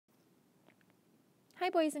Hi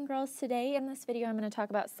boys and girls, today in this video I'm going to talk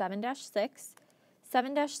about 7-6.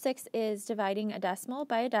 7-6 is dividing a decimal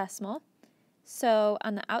by a decimal. So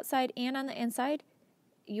on the outside and on the inside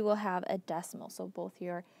you will have a decimal. So both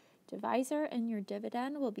your divisor and your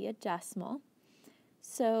dividend will be a decimal.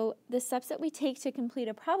 So the steps that we take to complete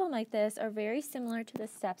a problem like this are very similar to the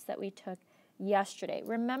steps that we took yesterday.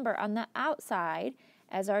 Remember, on the outside,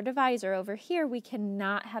 as our divisor over here, we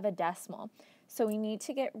cannot have a decimal. So we need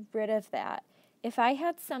to get rid of that. If I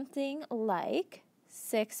had something like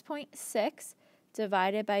 6.6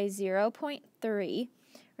 divided by 0.3,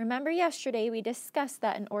 remember yesterday we discussed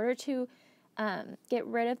that in order to get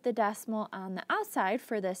rid of the decimal on the outside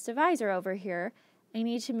for this divisor over here, I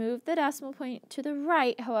need to move the decimal point to the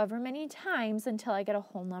right however many times until I get a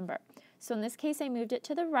whole number. So in this case I moved it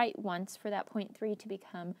to the right once for that 0.3 to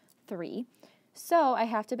become 3. So I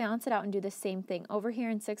have to balance it out and do the same thing. Over here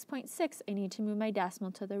in 6.6 I need to move my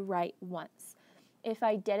decimal to the right once. If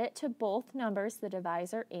I did it to both numbers, the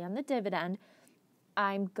divisor and the dividend,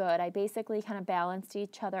 I'm good. I basically kind of balanced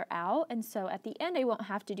each other out, and so at the end I won't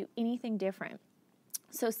have to do anything different.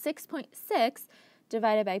 So 6.6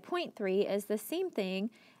 divided by 0.3 is the same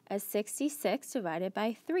thing as 66 divided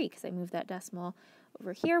by 3, because I moved that decimal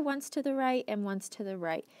over here once to the right and once to the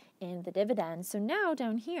right in the dividend. So now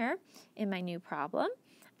down here in my new problem,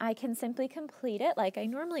 I can simply complete it like I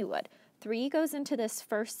normally would. 3 goes into this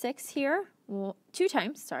first 6 here, well, 2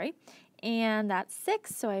 times, sorry, and that's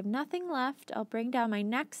 6, so I have nothing left. I'll bring down my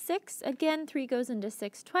next 6. Again, 3 goes into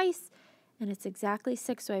 6 twice, and it's exactly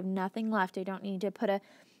 6, so I have nothing left. I don't need to put a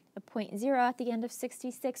 0.0 at the end of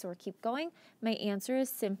 66 or keep going. My answer is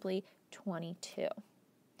simply 22.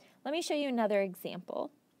 Let me show you another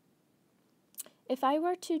example. If I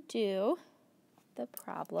were to do the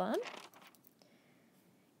problem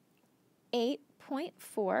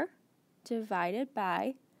 8.4 divided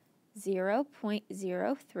by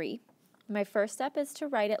 0.03. My first step is to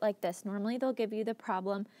write it like this. Normally they'll give you the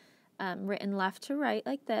problem written left to right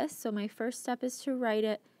like this. So my first step is to write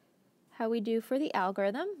it how we do for the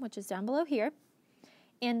algorithm, which is down below here.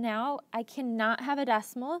 And now I cannot have a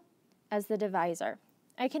decimal as the divisor.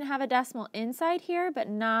 I can have a decimal inside here, but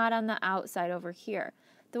not on the outside over here.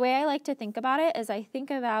 The way I like to think about it is I think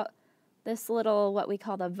about this little, what we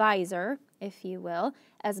call the visor, if you will,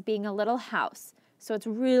 as being a little house. So it's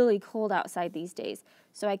really cold outside these days.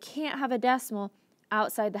 So I can't have a decimal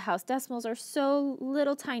outside the house. Decimals are so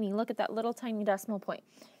little tiny. Look at that little tiny decimal point.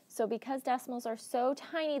 So because decimals are so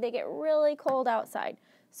tiny, they get really cold outside.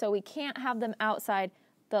 So we can't have them outside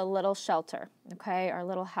the little shelter, okay, our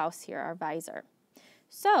little house here, our visor.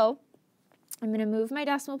 So I'm going to move my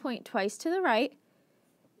decimal point twice to the right,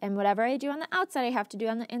 and whatever I do on the outside, I have to do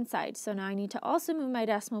on the inside. So now I need to also move my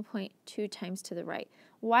decimal point 2 times to the right.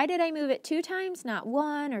 Why did I move it 2 times, not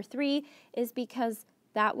 1 or 3? Is because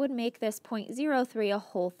that would make this 0.03 a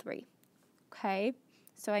whole 3. Okay?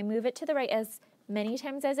 So I move it to the right as many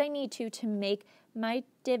times as I need to make my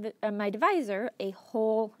divisor a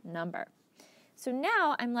whole number. So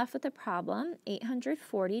now I'm left with the problem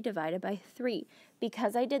 840 divided by 3.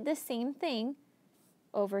 Because I did the same thing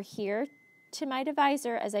over here to my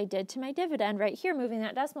divisor as I did to my dividend, right here moving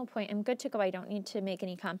that decimal point, I'm good to go. I don't need to make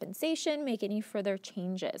any compensation, make any further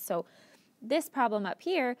changes. So this problem up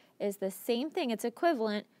here is the same thing. It's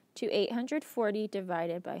equivalent to 840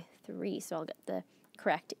 divided by 3. So I'll get the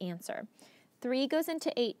correct answer. 3 goes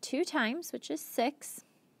into 8 2 times, which is 6.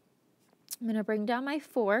 I'm going to bring down my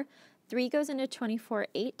 4. 3 goes into 24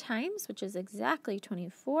 8 times, which is exactly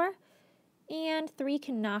 24. And 3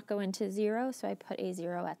 cannot go into 0, so I put a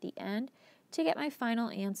 0 at the end to get my final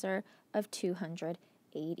answer of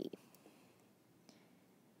 280.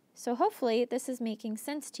 So hopefully this is making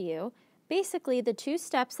sense to you. Basically, the 2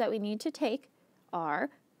 steps that we need to take are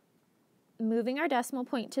moving our decimal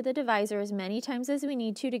point to the divisor as many times as we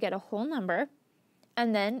need to get a whole number.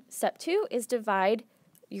 And then step 2 is divide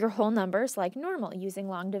your whole numbers like normal using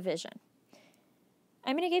long division.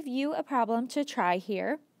 I'm going to give you a problem to try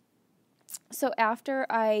here. So after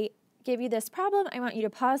I give you this problem, I want you to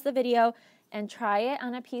pause the video and try it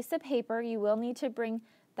on a piece of paper. You will need to bring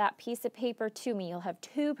that piece of paper to me. You'll have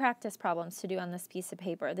 2 practice problems to do on this piece of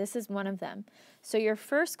paper. This is one of them. So your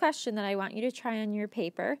first question that I want you to try on your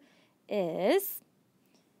paper is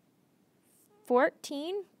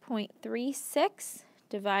 14.36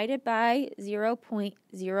 divided by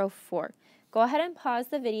 0.04. Go ahead and pause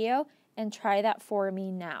the video and try that for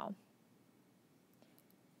me now.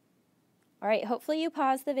 All right, hopefully you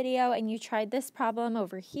paused the video and you tried this problem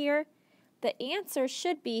over here. The answer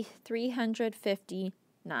should be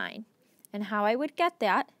 359. And how I would get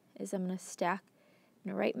that is I'm going to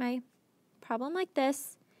write my problem like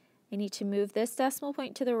this. I need to move this decimal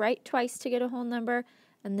point to the right twice to get a whole number,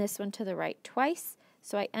 and this one to the right twice.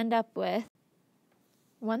 So I end up with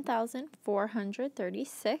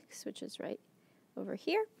 1,436, which is right over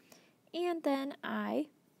here. And then I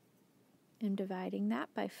am dividing that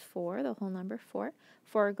by 4, the whole number 4.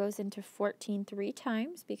 4 goes into 14 3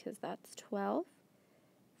 times because that's 12.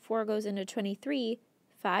 4 goes into 23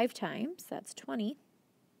 5 times, that's 20.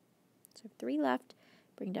 So 3 left,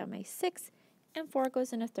 bring down my 6, and 4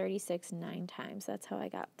 goes into 36 9 times. That's how I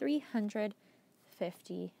got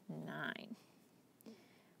 359.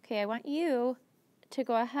 Okay, I want you to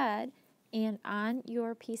go ahead and on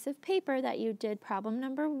your piece of paper that you did problem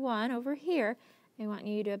number 1 over here, I want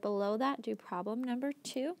you to below that do problem number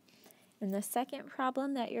 2. And the second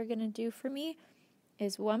problem that you're going to do for me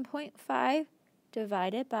is 1.5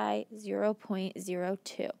 divided by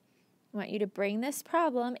 0.02. I want you to bring this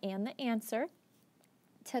problem and the answer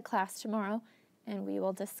to class tomorrow, and we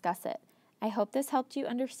will discuss it. I hope this helped you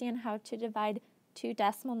understand how to divide two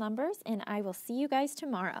decimal numbers, and I will see you guys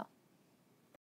tomorrow.